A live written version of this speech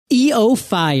EO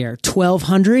Fire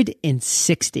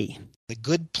 1260. The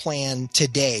good plan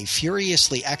today,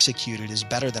 furiously executed, is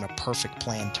better than a perfect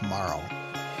plan tomorrow.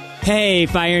 Hey,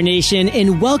 Fire Nation,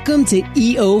 and welcome to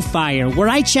EO Fire, where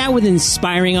I chat with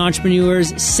inspiring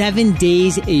entrepreneurs 7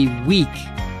 days a week.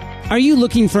 Are you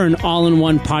looking for an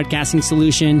all-in-one podcasting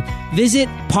solution? Visit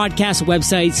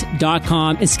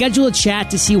podcastwebsites.com and schedule a chat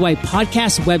to see why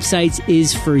Podcast Websites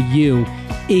is for you.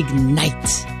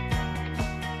 Ignite.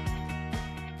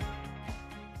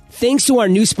 Thanks to our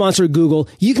new sponsor, Google,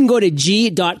 you can go to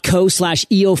g.co/EOFire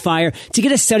to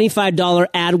get a $75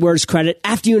 AdWords credit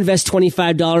after you invest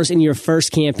 $25 in your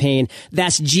first campaign.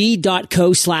 That's g.co/EOFire.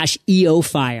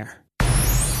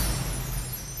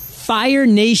 Fire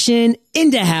Nation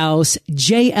in the house,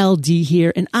 JLD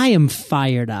here, and I am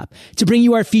fired up to bring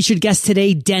you our featured guest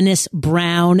today, Dennis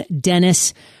Brown.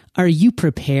 Dennis, are you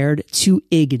prepared to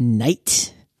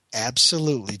ignite?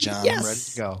 Absolutely, John. Yes. I'm ready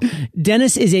to go.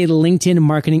 Dennis is a LinkedIn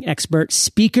marketing expert,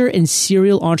 speaker, and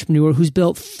serial entrepreneur who's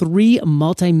built 3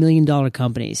 multi-million-dollar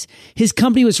companies. His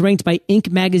company was ranked by Inc.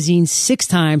 magazine 6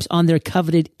 times on their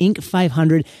coveted Inc.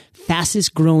 500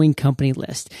 fastest growing company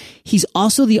list. He's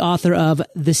also the author of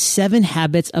The 7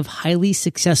 Habits of Highly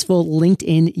Successful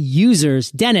LinkedIn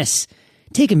Users. Dennis,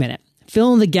 take a minute,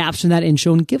 fill in the gaps from that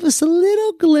intro and give us a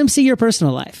little glimpse of your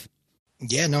personal life.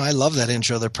 Yeah, no, I love that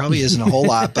intro. There probably isn't a whole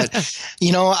lot, but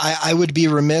I would be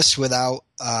remiss without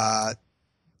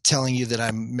telling you that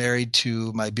I'm married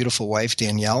to my beautiful wife,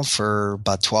 Danielle, for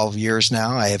about 12 years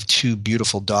now. I have 2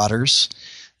 beautiful daughters,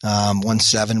 one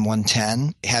 7, one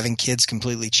 10. Having kids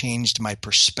completely changed my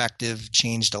perspective,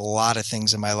 changed a lot of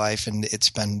things in my life, and it's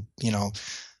been,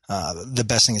 the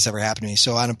best thing that's ever happened to me.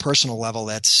 So on a personal level,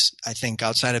 that's, I think,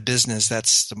 outside of business,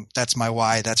 that's my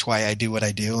why. That's why I do what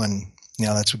I do, and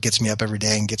that's what gets me up every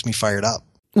day and gets me fired up.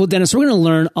 Well, Dennis, we're going to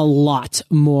learn a lot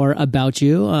more about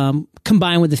you,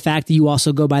 combined with the fact that you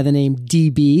also go by the name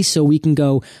DB. So we can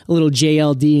go a little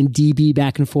JLD and DB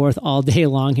back and forth all day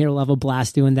long here. We'll have a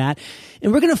blast doing that.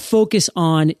 And we're going to focus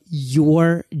on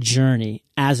your journey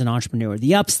as an entrepreneur,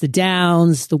 the ups, the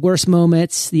downs, the worst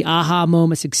moments, the aha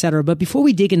moments, etc. But before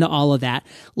we dig into all of that,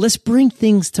 let's bring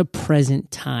things to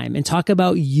present time and talk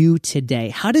about you today.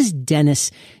 How does Dennis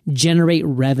generate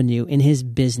revenue in his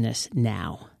business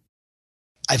now?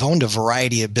 I've owned a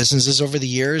variety of businesses over the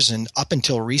years, and up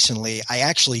until recently, I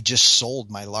actually just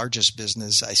sold my largest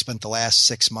business. I spent the last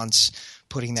 6 months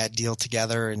putting that deal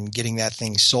together and getting that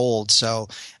thing sold. So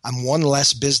I'm one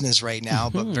less business right now,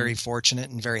 but very fortunate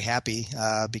and very happy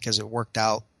because it worked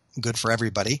out good for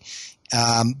everybody.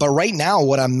 But right now,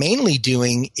 what I'm mainly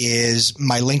doing is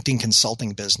my LinkedIn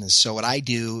consulting business. So what I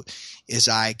do is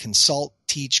I consult,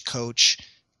 teach, coach,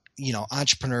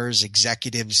 entrepreneurs,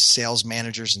 executives, sales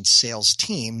managers, and sales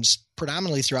teams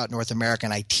predominantly throughout North America.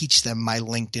 And I teach them my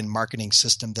LinkedIn marketing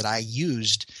system that I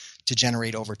used to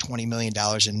generate over $20 million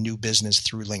in new business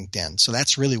through LinkedIn. So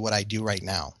that's really what I do right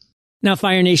now. Now,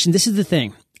 Fire Nation, this is the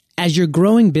thing. As you're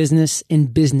growing business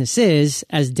and businesses,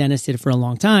 as Dennis did for a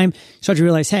long time, you start to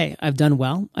realize, hey, I've done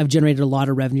well. I've generated a lot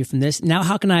of revenue from this. Now,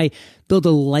 how can I build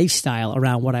a lifestyle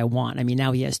around what I want? I mean,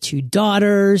 now he has 2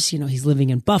 daughters. He's living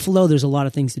in Buffalo. There's a lot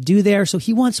of things to do there. So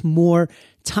he wants more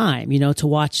time, to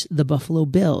watch the Buffalo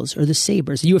Bills or the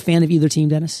Sabres. Are you a fan of either team,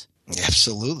 Dennis?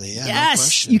 Absolutely. Yeah,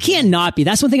 yes. You can't not be.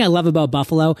 That's one thing I love about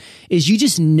Buffalo is you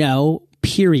just know,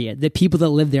 period, that people that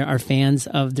live there are fans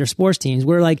of their sports teams.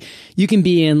 Where like you can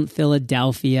be in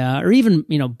Philadelphia or even,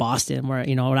 Boston, where,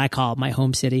 what I call my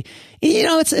home city.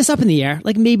 It's up in the air.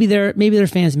 Like maybe they're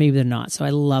fans, maybe they're not. So I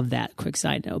love that. Quick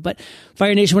side note. But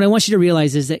Fire Nation, what I want you to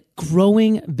realize is that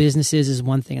growing businesses is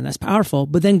one thing, and that's powerful,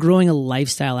 but then growing a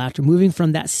lifestyle after moving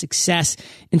from that success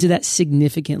into that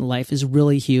significant life is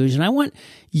really huge. And I want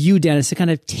you, Dennis, to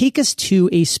kind of take us to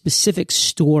a specific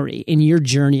story in your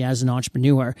journey as an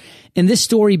entrepreneur. And this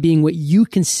story being what you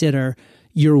consider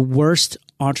your worst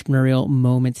entrepreneurial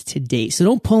moment to date. So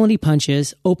don't pull any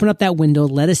punches. Open up that window.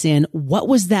 Let us in. What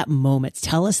was that moment?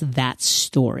 Tell us that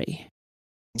story.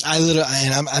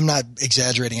 I'm not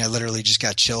exaggerating. I literally just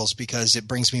got chills because it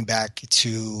brings me back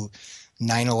to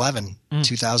 9/11,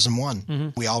 2001. Mm-hmm.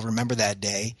 We all remember that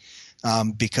day.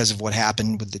 Because of what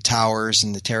happened with the towers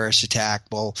and the terrorist attack.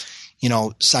 Well,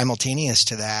 simultaneous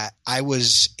to that, I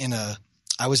was the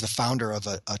founder of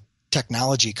a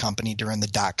technology company during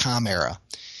the .com era.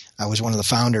 I was one of the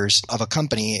founders of a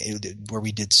company where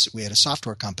we had a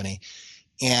software company,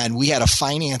 and we had a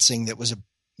financing that was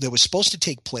that was supposed to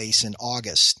take place in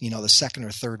August, the second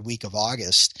or third week of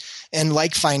August. And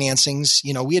like financings,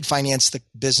 we had financed the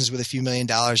business with a few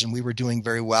 $1,000,000 and we were doing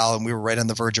very well and we were right on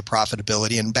the verge of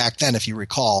profitability. And back then, if you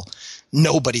recall,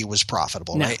 nobody was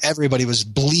profitable, right? Everybody was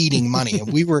bleeding money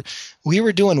and we were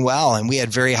doing well and we had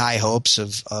very high hopes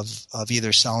of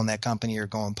either selling that company or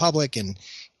going public.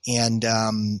 And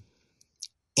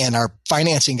our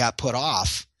financing got put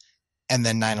off, and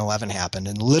then 9/11 happened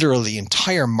and literally the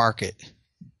entire market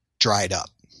dried up.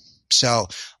 So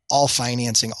all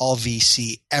financing, all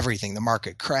VC, everything, the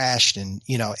market crashed and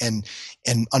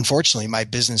unfortunately my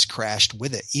business crashed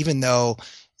with it. Even though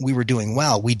we were doing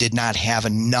well, we did not have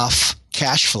enough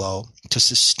cash flow to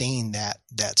sustain that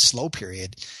slow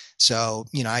period. So,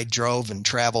 I drove and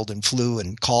traveled and flew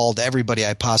and called everybody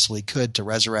I possibly could to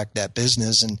resurrect that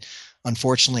business. And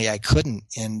unfortunately I couldn't.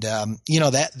 And,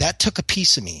 that took a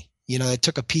piece of me, it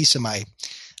took a piece of my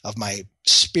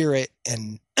spirit.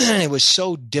 And it was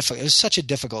so difficult. It was such a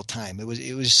difficult time. It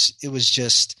was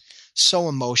just so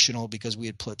emotional because we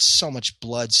had put so much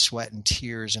blood, sweat, and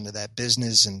tears into that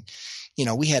business. And,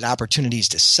 we had opportunities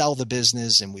to sell the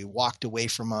business and we walked away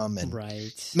from them. And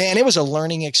man, it was a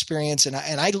learning experience.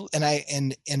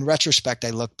 And in retrospect, I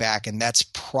look back and that's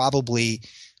probably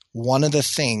one of the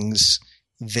things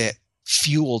that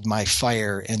fueled my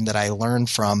fire and that I learned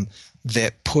from,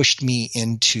 that pushed me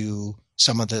into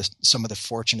some of the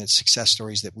fortunate success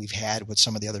stories that we've had with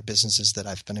some of the other businesses that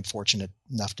I've been fortunate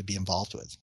enough to be involved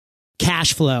with.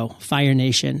 Cash flow, Fire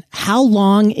Nation. How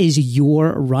long is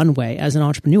your runway as an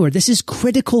entrepreneur? This is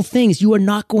critical things. You are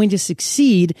not going to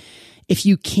succeed if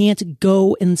you can't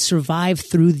go and survive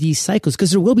through these cycles,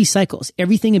 because there will be cycles.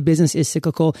 Everything in business is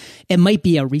cyclical. It might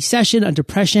be a recession, a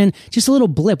depression, just a little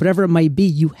blip, whatever it might be.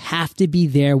 You have to be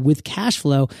there with cash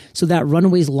flow so that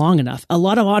runway is long enough. A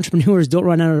lot of entrepreneurs don't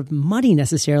run out of money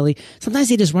necessarily. Sometimes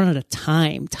they just run out of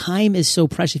time. Time is so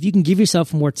precious. If you can give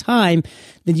yourself more time,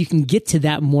 then you can get to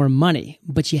that more money,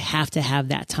 but you have to have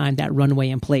that time, that runway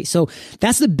in place. So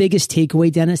that's the biggest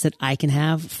takeaway, Dennis, that I can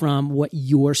have from what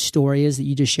your story is that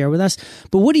you just shared with us.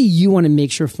 But what do you want to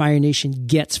make sure Fire Nation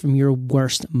gets from your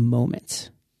worst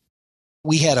moment?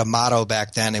 We had a motto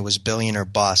back then. It was billion or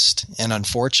bust. And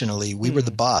unfortunately, we were the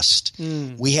bust.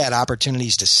 We had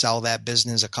opportunities to sell that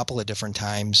business a couple of different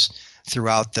times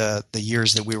throughout the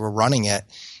years that we were running it.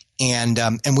 And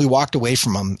we walked away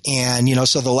from them. And,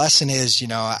 so the lesson is,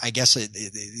 I guess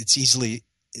it's easily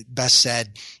best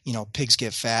said, pigs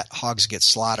get fat, hogs get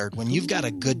slaughtered. When you've got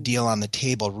a good deal on the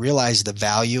table, realize the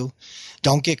value.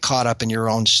 Don't get caught up in your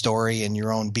own story and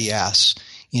your own BS.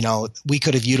 We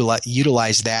could have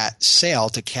utilized that sale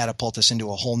to catapult us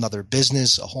into a whole nother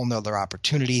business, a whole nother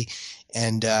opportunity.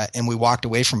 And we walked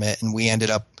away from it and we ended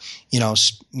up,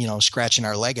 scratching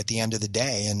our leg at the end of the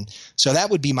day. And so that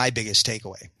would be my biggest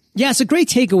takeaway. Yeah, it's a great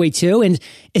takeaway too. And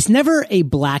it's never a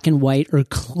black and white or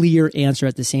clear answer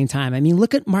at the same time. I mean,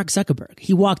 look at Mark Zuckerberg.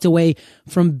 He walked away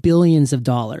from billions of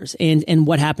dollars. And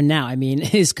what happened now? I mean,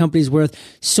 his company's worth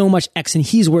so much X and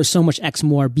he's worth so much X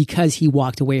more because he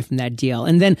walked away from that deal.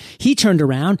 And then he turned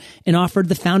around and offered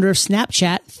the founder of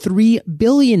Snapchat $3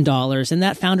 billion. And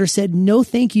that founder said, no,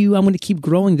 thank you. I'm going to keep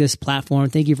growing this platform.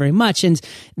 Thank you very much. And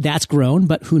that's grown,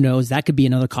 but who knows? That could be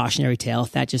another cautionary tale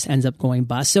if that just ends up going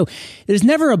bust. So there's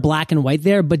never a black and white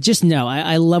there, but just know,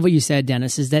 I love what you said,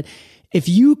 Dennis, is that if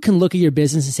you can look at your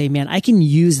business and say, man, I can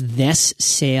use this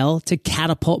sale to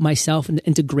catapult myself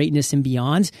into greatness and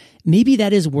beyond, maybe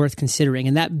that is worth considering.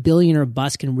 And that billion or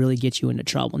bust can really get you into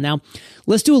trouble. Now,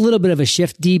 let's do a little bit of a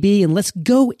shift, DB, and let's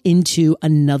go into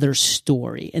another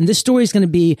story. And this story is going to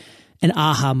be an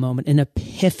aha moment, an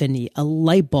epiphany, a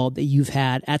light bulb that you've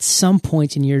had at some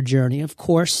point in your journey. Of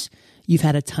course, you've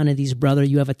had a ton of these, brother.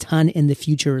 You have a ton in the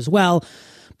future as well.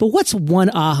 But what's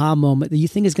one aha moment that you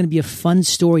think is going to be a fun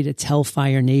story to tell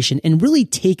Fire Nation and really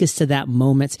take us to that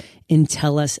moment and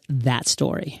tell us that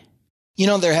story?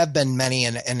 There have been many,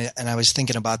 and I was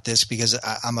thinking about this because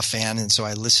I'm a fan, and so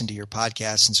I listen to your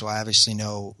podcast, and so I obviously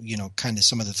know, kind of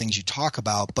some of the things you talk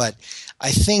about. But I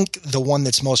think the one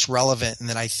that's most relevant and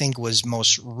that I think was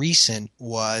most recent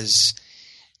was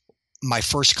my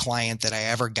first client that I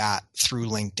ever got through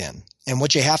LinkedIn. And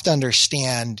what you have to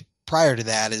understand prior to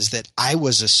that is that I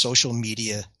was a social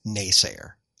media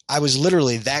naysayer. I was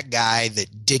literally that guy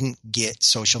that didn't get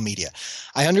social media.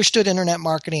 I understood internet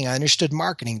marketing. I understood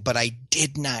marketing, but I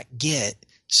did not get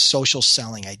social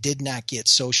selling. I did not get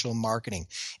social marketing.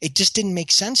 It just didn't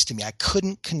make sense to me. I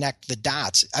couldn't connect the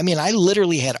dots. I mean, I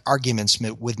literally had arguments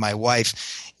with my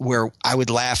wife where I would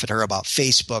laugh at her about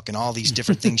Facebook and all these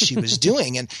different things she was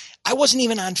doing. And I wasn't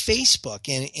even on Facebook.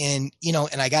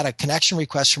 And I got a connection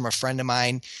request from a friend of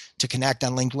mine to connect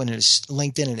on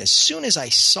LinkedIn. And as soon as I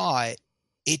saw it,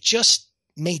 it just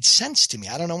made sense to me.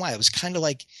 I don't know why. It was kind of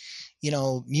like,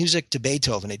 music to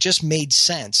Beethoven. It just made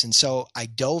sense. And so I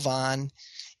dove on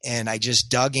and I just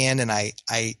dug in, and I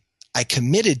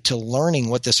committed to learning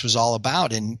what this was all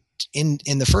about. And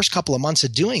in the first couple of months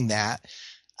of doing that,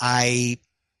 I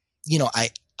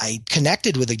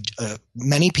connected with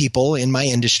many people in my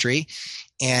industry.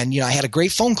 And, I had a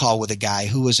great phone call with a guy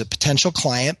who was a potential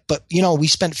client, but, we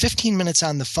spent 15 minutes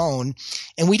on the phone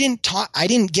and we didn't talk. I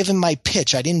didn't give him my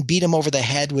pitch. I didn't beat him over the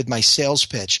head with my sales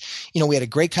pitch. We had a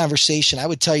great conversation. I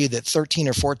would tell you that 13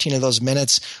 or 14 of those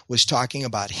minutes was talking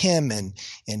about him and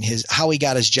how he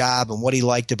got his job and what he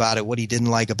liked about it, what he didn't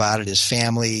like about it, his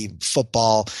family,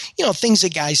 football, things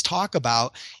that guys talk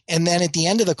about. And then at the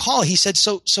end of the call, he said,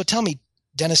 so tell me,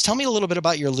 Dennis, tell me a little bit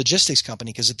about your logistics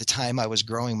company, because at the time I was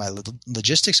growing my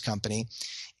logistics company.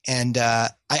 And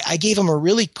I gave him a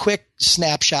really quick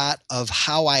snapshot of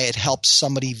how I had helped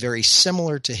somebody very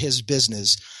similar to his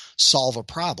business solve a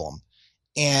problem.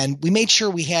 And we made sure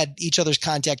we had each other's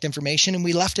contact information, and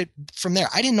we left it from there.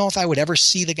 I didn't know if I would ever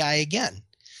see the guy again,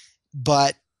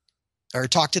 or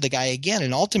talk to the guy again.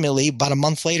 And ultimately, about a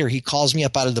month later, he calls me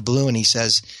up out of the blue and he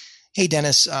says, "Hey,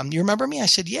 Dennis, you remember me?" I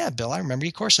said, "Yeah, Bill, I remember you.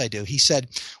 Of course I do." He said,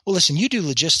 "Well, listen, you do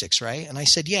logistics, right?" And I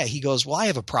said, "Yeah." He goes, "Well, I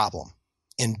have a problem."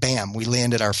 And bam, we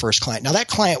landed our first client. Now, that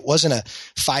client wasn't a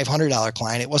 $500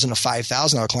 client. It wasn't a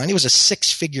 $5,000 client. It was a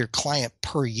 6-figure client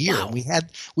per year. Wow.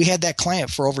 We had that client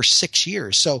for over 6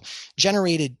 years. So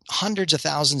generated hundreds of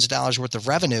thousands of dollars worth of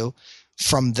revenue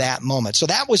from that moment. So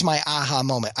that was my aha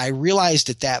moment. I realized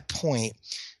at that point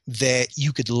that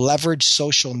you could leverage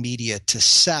social media to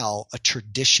sell a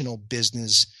traditional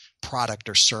business product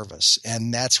or service.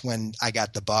 And that's when I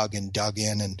got the bug and dug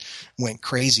in and went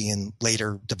crazy, and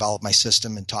later developed my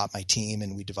system and taught my team.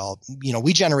 And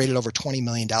we generated over $20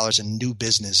 million in new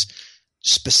business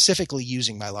specifically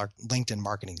using my LinkedIn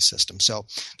marketing system. So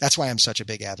that's why I'm such a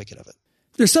big advocate of it.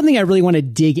 There's something I really want to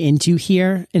dig into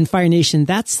here in Fire Nation.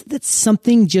 That's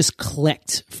something just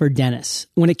clicked for Dennis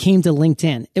when it came to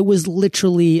LinkedIn. It was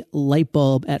literally light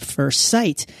bulb at first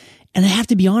sight. And I have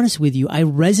to be honest with you, I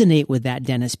resonate with that,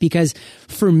 Dennis, because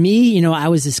for me, I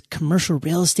was this commercial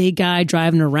real estate guy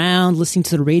driving around, listening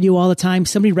to the radio all the time.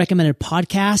 Somebody recommended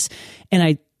podcasts, and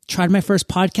I tried my first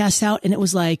podcast out, and it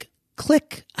was like,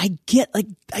 click. I get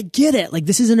it. Like,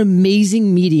 this is an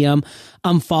amazing medium.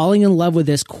 I'm falling in love with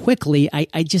this quickly.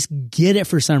 I just get it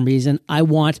for some reason. I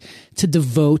want to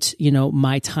devote,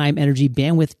 my time, energy,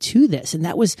 bandwidth to this. And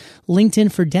that was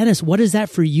LinkedIn for Dennis. What is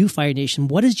that for you, Fire Nation?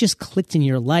 What has just clicked in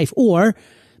your life? Or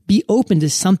be open to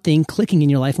something clicking in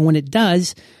your life. And when it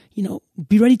does,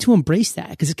 be ready to embrace that,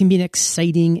 because it can be an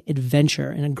exciting adventure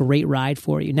and a great ride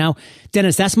for you. Now,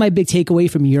 Dennis, that's my big takeaway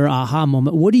from your aha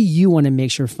moment. What do you want to make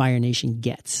sure Fire Nation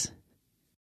gets?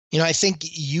 I think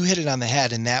you hit it on the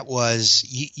head, and that was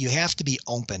you have to be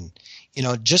open.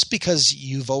 Just because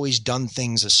you've always done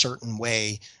things a certain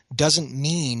way doesn't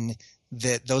mean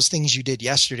that those things you did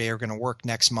yesterday are going to work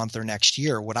next month or next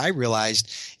year. What I realized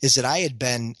is that I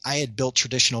had built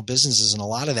traditional businesses, and a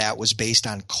lot of that was based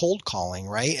on cold calling,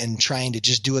 right? And trying to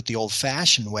just do it the old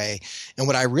fashioned way. And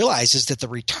what I realized is that the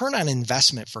return on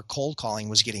investment for cold calling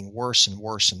was getting worse and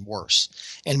worse and worse,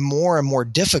 and more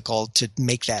difficult to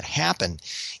make that happen.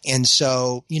 And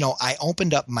so, I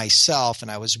opened up myself,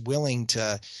 and I was willing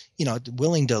to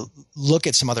look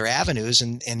at some other avenues,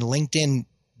 and LinkedIn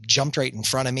jumped right in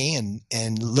front of me,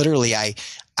 and literally I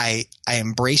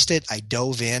embraced it. I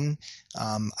dove in.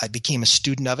 I became a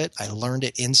student of it. I learned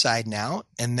it inside and out,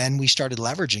 and then we started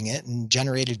leveraging it and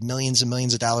generated millions and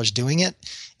millions of dollars doing it.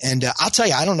 And I'll tell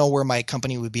you, I don't know where my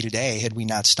company would be today had we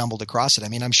not stumbled across it. I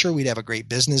mean, I'm sure we'd have a great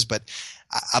business, but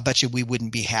I bet you we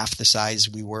wouldn't be half the size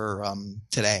we were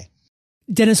today.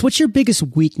 Dennis, what's your biggest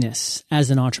weakness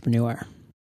as an entrepreneur?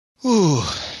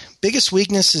 Biggest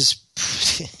weakness is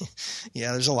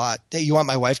yeah, there's a lot. Hey, you want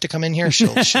my wife to come in here?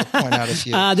 She'll point out a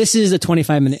few. This is a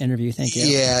 25-minute interview. Thank you.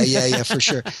 Yeah, for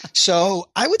sure. So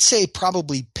I would say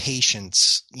probably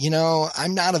patience.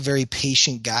 I'm not a very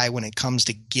patient guy when it comes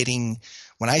to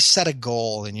when I set a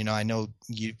goal, and I know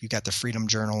you got the Freedom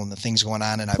Journal and the things going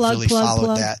on, and I've really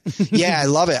followed that. Yeah, I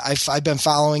love it. I've been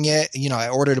following it. I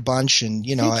ordered a bunch, and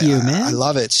I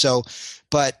love it. So,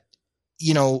 but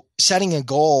setting a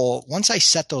goal, once I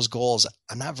set those goals,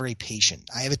 I'm not very patient.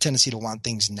 I have a tendency to want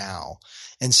things now.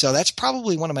 And so that's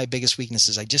probably one of my biggest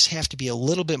weaknesses. I just have to be a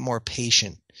little bit more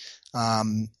patient,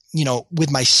 with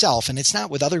myself. And it's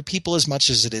not with other people as much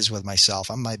as it is with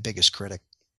myself. I'm my biggest critic.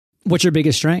 What's your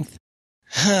biggest strength?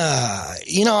 I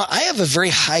have a very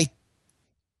high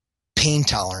pain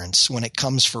tolerance when it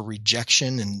comes for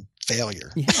rejection and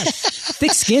failure. Yes.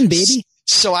 Thick skin, baby.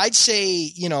 So I'd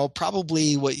say,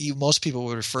 probably what most people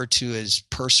would refer to as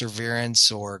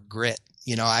perseverance or grit.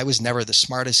 I was never the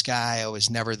smartest guy. I was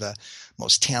never the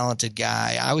most talented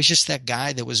guy. I was just that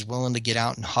guy that was willing to get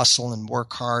out and hustle and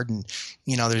work hard. And,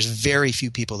 there's very few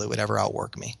people that would ever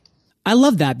outwork me. I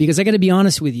love that because I got to be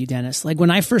honest with you, Dennis. Like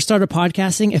when I first started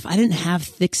podcasting, if I didn't have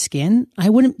thick skin, I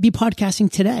wouldn't be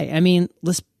podcasting today. I mean,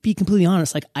 let's be completely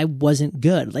honest. Like I wasn't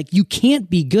good. Like you can't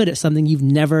be good at something you've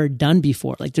never done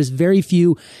before. Like there's very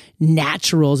few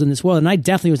naturals in this world. And I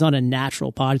definitely was not a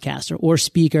natural podcaster or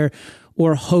speaker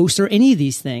or host or any of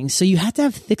these things. So you have to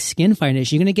have thick skin, Fire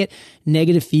Nation. You're going to get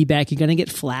negative feedback. You're going to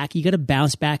get flack. You got to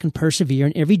bounce back and persevere.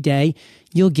 And every day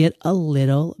you'll get a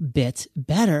little bit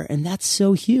better. And that's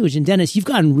so huge. And Dennis, you've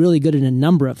gotten really good at a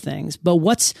number of things, but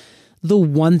what's the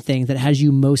one thing that has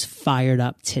you most fired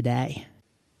up today?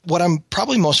 What I'm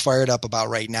probably most fired up about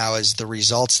right now is the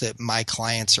results that my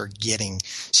clients are getting.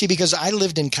 See, because I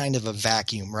lived in kind of a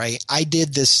vacuum, right? I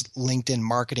did this LinkedIn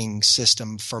marketing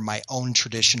system for my own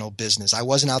traditional business. I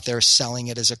wasn't out there selling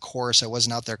it as a course. I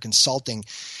wasn't out there consulting.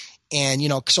 And,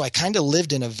 so I kind of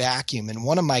lived in a vacuum. And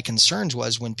one of my concerns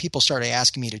was when people started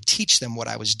asking me to teach them what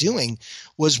I was doing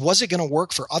was it going to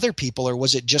work for other people or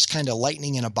was it just kind of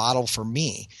lightning in a bottle for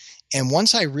me? And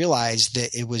once I realized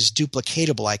that it was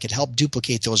duplicatable, I could help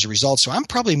duplicate those results. So I'm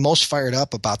probably most fired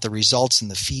up about the results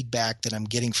and the feedback that I'm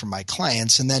getting from my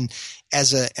clients. And then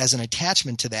as an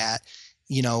attachment to that,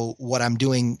 what I'm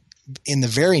doing in the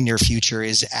very near future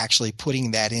is actually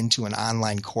putting that into an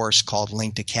online course called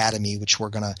Linked Academy, which we're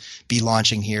going to be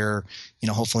launching here,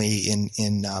 hopefully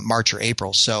in March or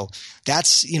April. So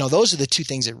that's, those are the two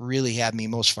things that really have me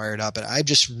most fired up. And I'm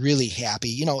just really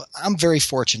happy. I'm very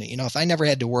fortunate. If I never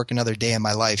had to work another day in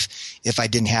my life, if I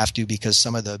didn't have to, because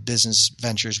some of the business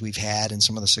ventures we've had and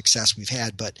some of the success we've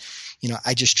had, but,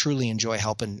 I just truly enjoy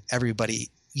helping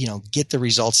everybody, get the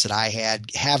results that I had,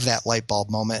 have that light bulb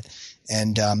moment.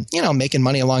 And, making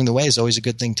money along the way is always a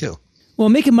good thing too. Well,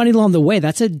 making money along the way,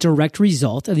 that's a direct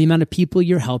result of the amount of people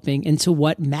you're helping and to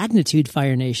what magnitude,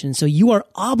 Fire Nation. So you are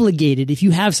obligated, if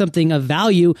you have something of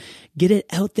value, get it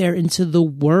out there into the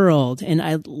world. And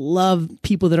I love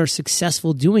people that are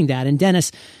successful doing that. And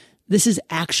Dennis, this is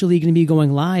actually going to be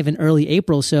going live in early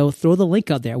April. So throw the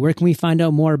link out there. Where can we find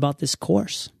out more about this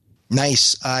course?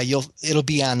 Nice. It'll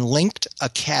be on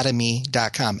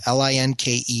linkedacademy.com,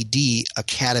 LINKED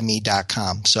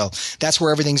academy.com. So that's where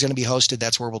everything's going to be hosted.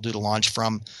 That's where we'll do the launch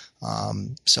from.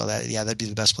 That'd be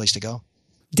the best place to go.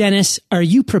 Dennis, are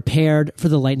you prepared for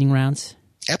the lightning rounds?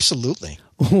 Absolutely.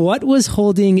 What was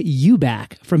holding you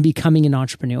back from becoming an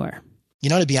entrepreneur?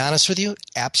 To be honest with you,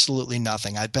 absolutely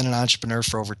nothing. I've been an entrepreneur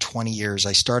for over 20 years.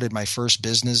 I started my first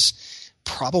business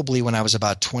probably when I was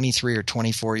about 23 or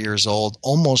 24 years old,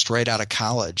 almost right out of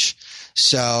college.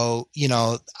 So,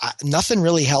 nothing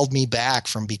really held me back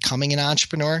from becoming an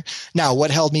entrepreneur. Now, what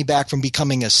held me back from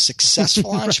becoming a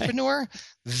successful entrepreneur? Right.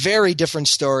 Very different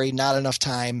story, not enough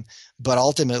time. But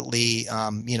ultimately,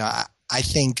 I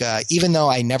think even though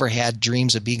I never had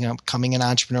dreams of becoming an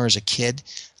entrepreneur as a kid,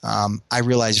 I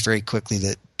realized very quickly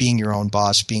that being your own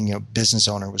boss, being a business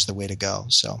owner was the way to go.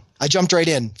 So I jumped right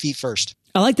in, feet first.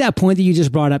 I like that point that you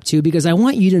just brought up too, because I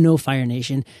want you to know, Fire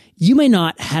Nation, you may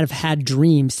not have had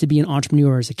dreams to be an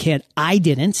entrepreneur as a kid. I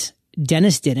didn't.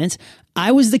 Dennis didn't.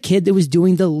 I was the kid that was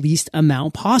doing the least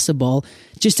amount possible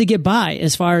just to get by.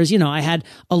 As far as, I had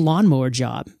a lawnmower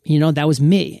job, that was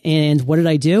me. And what did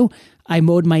I do? I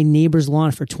mowed my neighbor's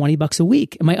lawn for $20 a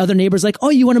week. And my other neighbor's like, oh,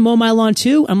 you want to mow my lawn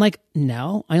too? I'm like,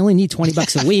 no, I only need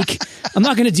 $20 a week. I'm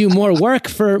not going to do more work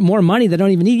for more money that I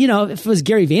don't even need. If it was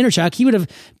Gary Vaynerchuk, he would have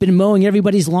been mowing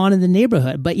everybody's lawn in the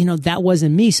neighborhood. But, that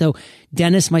wasn't me. So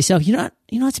Dennis, myself, you don't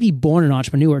have to be born an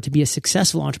entrepreneur to be a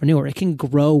successful entrepreneur. It can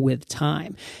grow with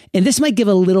time. And this might give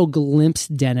a little glimpse,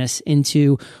 Dennis,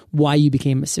 into why you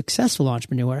became a successful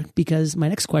entrepreneur. Because my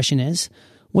next question is,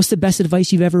 what's the best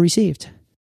advice you've ever received?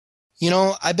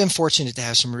 I've been fortunate to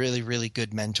have some really, really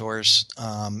good mentors,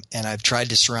 and I've tried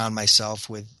to surround myself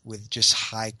with just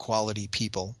high quality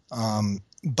people.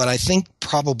 But I think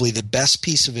probably the best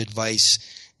piece of advice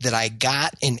that I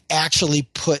got and actually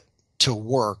put to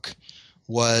work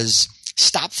was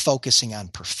stop focusing on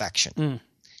perfection.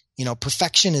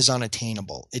 Perfection is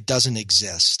unattainable. It doesn't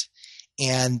exist.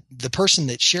 And the person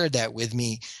that shared that with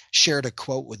me shared a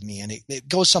quote with me, and it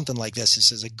goes something like this. It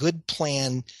says, a good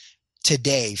plan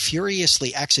today,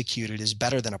 furiously executed, is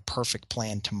better than a perfect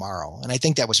plan tomorrow. And I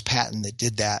think that was Patton that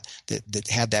did that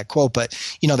had that quote. But,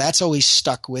 that's always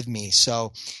stuck with me.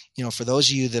 So, for those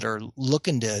of you that are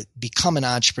looking to become an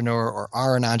entrepreneur or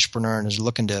are an entrepreneur and is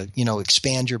looking to,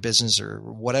 expand your business or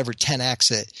whatever, 10X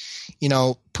it,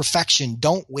 perfection,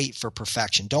 don't wait for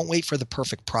perfection. Don't wait for the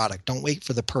perfect product. Don't wait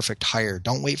for the perfect hire.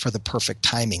 Don't wait for the perfect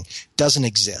timing. Doesn't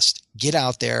exist. Get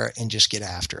out there and just get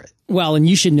after it. Well, and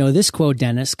you should know this quote,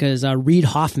 Dennis, because Reid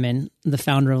Hoffman, the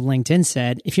founder of LinkedIn,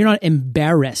 said, if you're not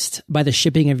embarrassed by the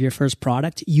shipping of your first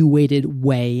product, you waited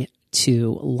way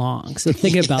too long. So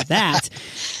think about that.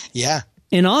 Yeah.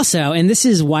 And also, and this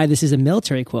is why this is a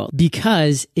military quote,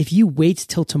 because if you wait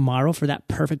till tomorrow for that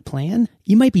perfect plan,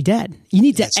 you might be dead. You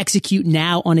need to execute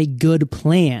now on a good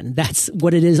plan. That's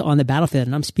what it is on the battlefield.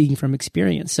 And I'm speaking from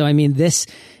experience. So, I mean, this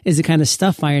is the kind of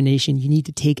stuff, Fire Nation, you need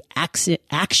to take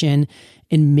action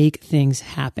and make things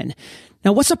happen.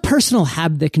 Now, what's a personal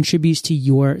habit that contributes to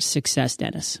your success,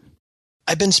 Dennis?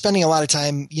 I've been spending a lot of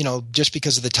time, just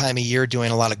because of the time of year,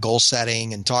 doing a lot of goal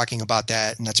setting and talking about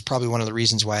that. And that's probably one of the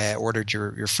reasons why I ordered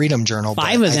your Freedom Journal.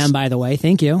 5 of them, by the way.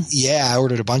 Thank you. Yeah, I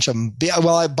ordered a bunch of them.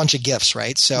 Well, a bunch of gifts,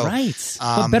 right? So, right.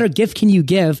 What better gift can you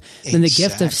give than the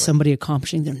gift of somebody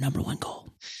accomplishing their number one goal?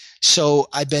 So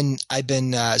I've been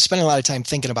spending a lot of time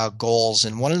thinking about goals.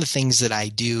 And one of the things that I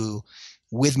do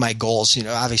with my goals,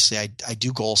 obviously I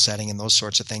do goal setting and those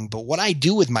sorts of things. But what I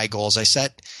do with my goals,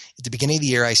 at the beginning of the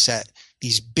year, I set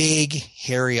these big,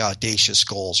 hairy, audacious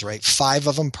goals, right? 5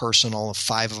 of them personal,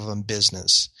 5 of them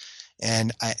business.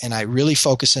 And I really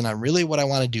focus in on really what I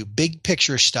want to do, big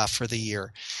picture stuff for the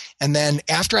year. And then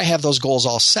after I have those goals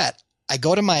all set, I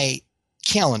go to my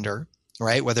calendar,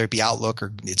 right? Whether it be Outlook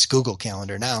or it's Google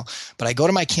Calendar now, but I go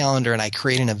to my calendar and I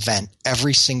create an event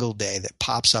every single day that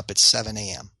pops up at 7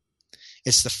 a.m.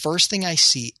 It's the first thing I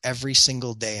see every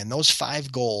single day. And those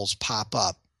 5 goals pop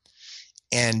up.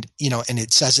 And, and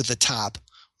it says at the top,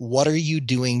 what are you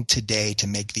doing today to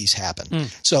make these happen?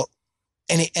 So,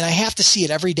 and I have to see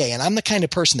it every day. And I'm the kind of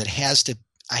person that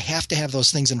I have to have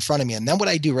those things in front of me. And then what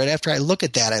I do right after I look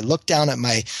at that, I look down at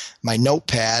my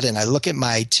notepad and I look at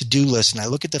my to-do list and I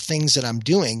look at the things that I'm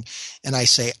doing and I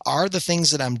say, are the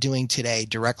things that I'm doing today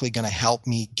directly going to help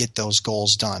me get those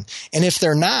goals done? And if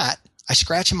they're not, I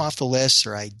scratch them off the list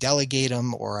or I delegate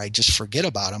them or I just forget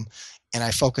about them. And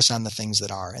I focus on the things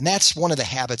that are. And that's one of the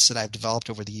habits that I've developed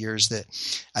over the years that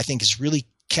I think has really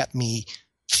kept me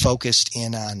focused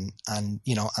in on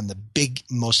the big,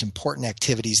 most important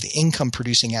activities, the income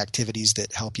producing activities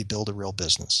that help you build a real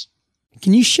business.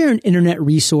 Can you share an internet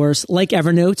resource like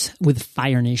Evernote with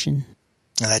Fire Nation?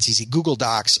 Now, that's easy. Google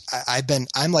Docs.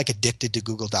 I'm like addicted to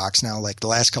Google Docs now, like the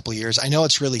last couple of years. I know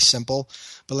it's really simple,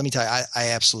 but let me tell you, I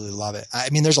absolutely love it. I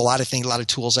mean, there's a lot of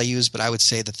tools I use, but I would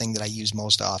say the thing that I use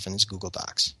most often is Google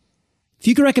Docs. If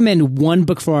you could recommend one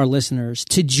book for our listeners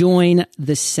to join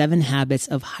the 7 habits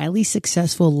of highly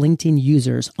successful LinkedIn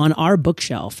users on our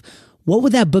bookshelf, what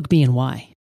would that book be and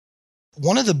why?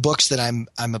 One of the books that I'm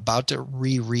about to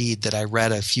reread that I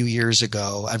read a few years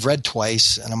ago, I've read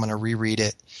twice and I'm going to reread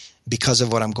it because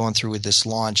of what I'm going through with this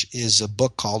launch, is a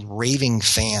book called Raving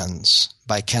Fans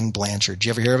by Ken Blanchard. Did you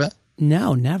ever hear of it?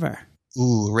 No, never.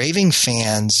 Ooh, Raving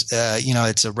Fans,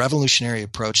 it's a revolutionary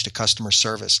approach to customer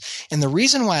service. And the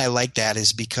reason why I like that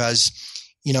is because,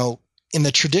 in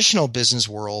the traditional business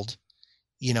world,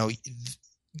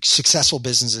 successful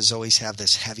businesses always have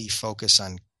this heavy focus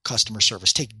on customer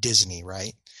service. Take Disney,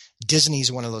 right? Disney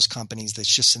is one of those companies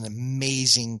that's just an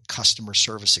amazing customer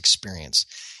service experience.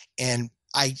 And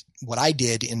what I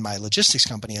did in my logistics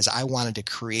company is I wanted to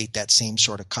create that same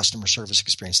sort of customer service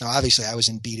experience. Now, obviously I was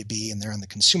in B2B and they're in the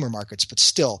consumer markets, but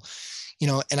still,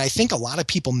 and I think a lot of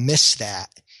people miss that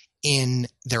in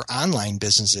their online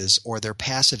businesses or their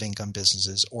passive income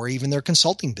businesses or even their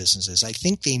consulting businesses. I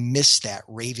think they miss that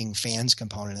raving fans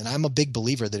component. And I'm a big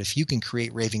believer that if you can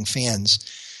create raving fans,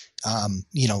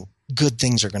 good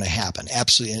things are going to happen.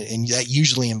 Absolutely. And that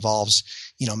usually involves,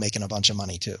 making a bunch of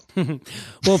money too.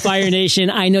 Well, Fire Nation,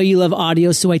 I know you love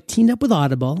audio, so I teamed up with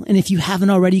Audible. And if you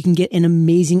haven't already, you can get an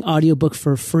amazing audiobook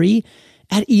for free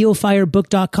at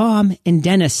eofirebook.com. And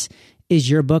Dennis, is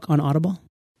your book on Audible?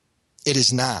 It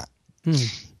is not.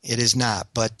 It is not.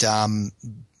 But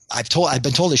I've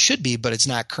been told it should be, but it's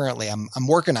not currently. I'm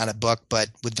working on a book, but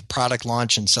with the product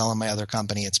launch and selling my other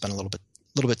company, it's been a little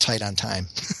bit tight on time.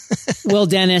 Well,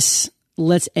 Dennis,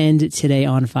 let's end today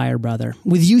on fire, brother,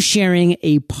 with you sharing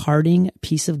a parting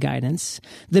piece of guidance,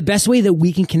 the best way that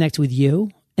we can connect with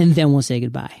you, and then we'll say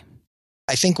goodbye.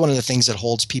 I think one of the things that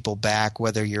holds people back,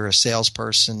 whether you're a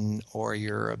salesperson or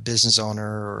you're a business owner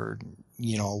or,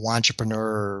 a entrepreneur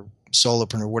or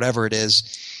solopreneur, whatever it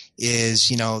is,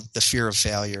 the fear of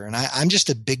failure. And I'm just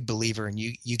a big believer in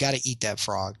you got to eat that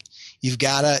frog. You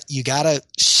gotta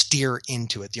steer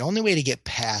into it. The only way to get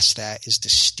past that is to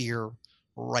steer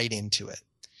right into it.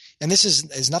 and this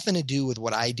has nothing to do with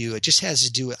what I do. It just has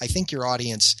to do with, I think your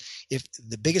audience, if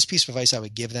the biggest piece of advice I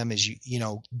would give them is,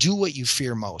 do what you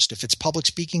fear most. If it's public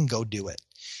speaking, go do it.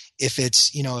 If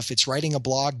it's writing a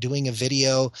blog, doing a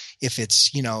video, if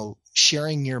it's,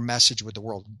 sharing your message with the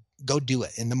world, go do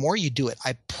it. And the more you do it,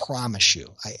 I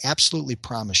absolutely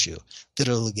promise you that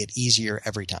it'll get easier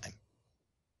every time.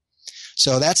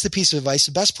 So that's the piece of advice.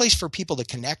 The best place for people to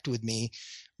connect with me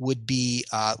would be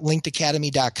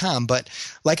linkedacademy.com. But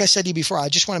like I said to you before, I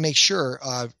just want to make sure,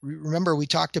 remember we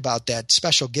talked about that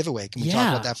special giveaway. Can we talk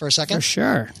about that for a second? For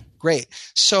sure. Great.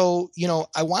 So,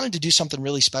 I wanted to do something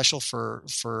really special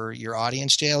for your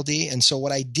audience, JLD. And so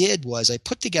what I did was I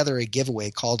put together a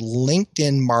giveaway called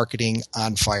LinkedIn Marketing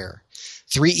on Fire.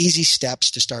 3 easy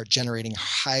steps to start generating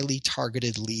highly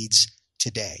targeted leads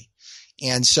today.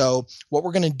 And so what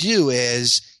we're going to do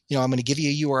is, I'm going to give you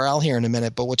a URL here in a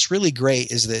minute, but what's really great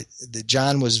is that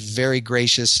John was very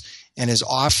gracious and has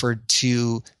offered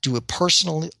to do a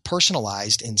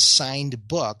personalized and signed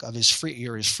book of his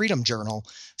Freedom Journal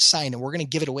signed, and we're going to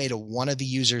give it away to one of the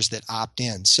users that opt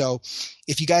in. So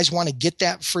if you guys want to get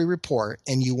that free report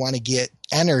and you want to get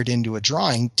entered into a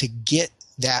drawing to get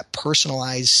that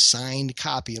personalized signed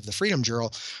copy of the Freedom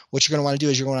Journal, what you're going to want to do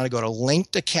is you're going to want to go to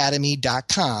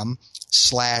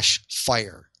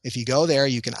linkedacademy.com/fire. If you go there,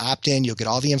 you can opt in, you'll get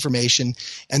all the information.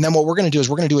 And then what we're going to do is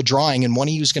we're going to do a drawing, and one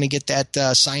of you is going to get that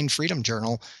signed Freedom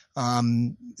Journal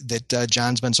that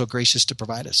John's been so gracious to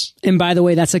provide us. And by the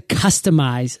way, that's a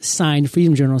customized signed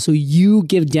Freedom Journal. So you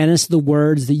give Dennis the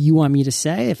words that you want me to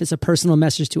say. If it's a personal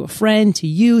message to a friend, to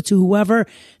you, to whoever,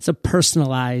 it's a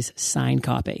personalized signed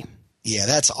copy. Yeah,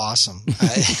 that's awesome.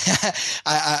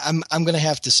 I'm going to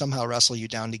have to somehow wrestle you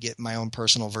down to get my own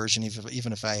personal version,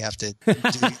 even if I have to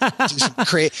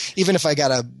even if I got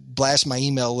to blast my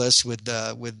email list with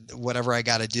whatever I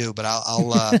got to do. But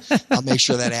I'll make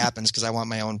sure that happens because I want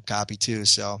my own copy too.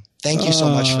 So thank you so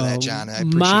much for that, John. I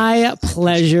appreciate my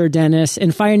pleasure, Dennis.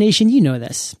 And Fire Nation, you know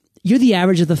this. You're the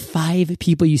average of the 5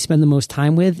 people you spend the most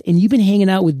time with, and you've been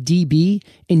hanging out with DB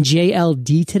and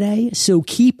JLD today. So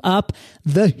keep up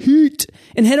the heat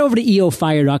and head over to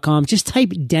eofire.com. Just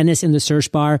type Dennis in the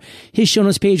search bar. His show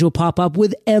notes page will pop up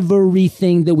with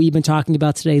everything that we've been talking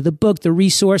about today. The book, the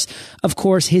resource, of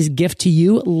course, his gift to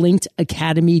you,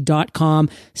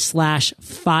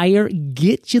 linkedacademy.com/fire.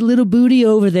 Get your little booty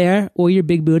over there, or your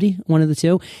big booty, one of the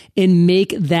two, and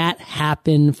make that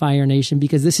happen, Fire Nation,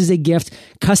 because this is a gift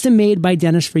custom made by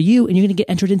Dennis for you, and you're going to get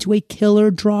entered into a killer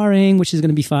drawing, which is going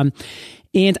to be fun.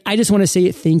 And I just want to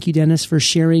say thank you, Dennis, for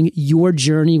sharing your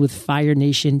journey with Fire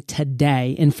Nation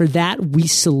today. And for that, we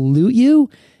salute you,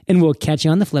 and we'll catch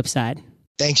you on the flip side.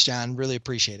 Thanks, John. Really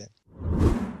appreciate it.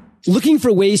 Looking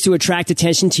for ways to attract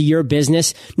attention to your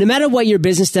business? No matter what your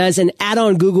business does, an ad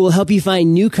on Google will help you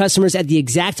find new customers at the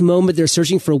exact moment they're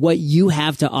searching for what you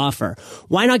have to offer.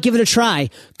 Why not give it a try?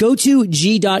 Go to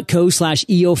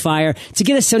g.co/eofire to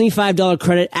get a $75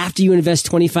 credit after you invest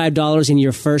 $25 in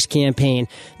your first campaign.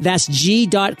 That's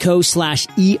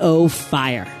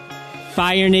g.co/eofire.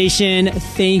 Fire Nation,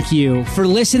 thank you for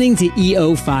listening to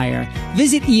EO Fire.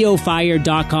 Visit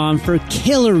eofire.com for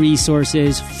killer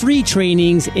resources, free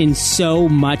trainings, and so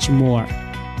much more.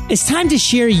 It's time to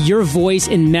share your voice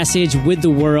and message with the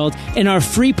world, and our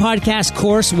free podcast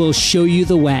course will show you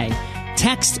the way.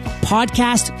 Text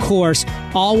podcast course,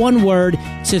 all one word,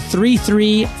 to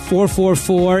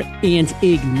 33444 and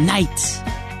ignite.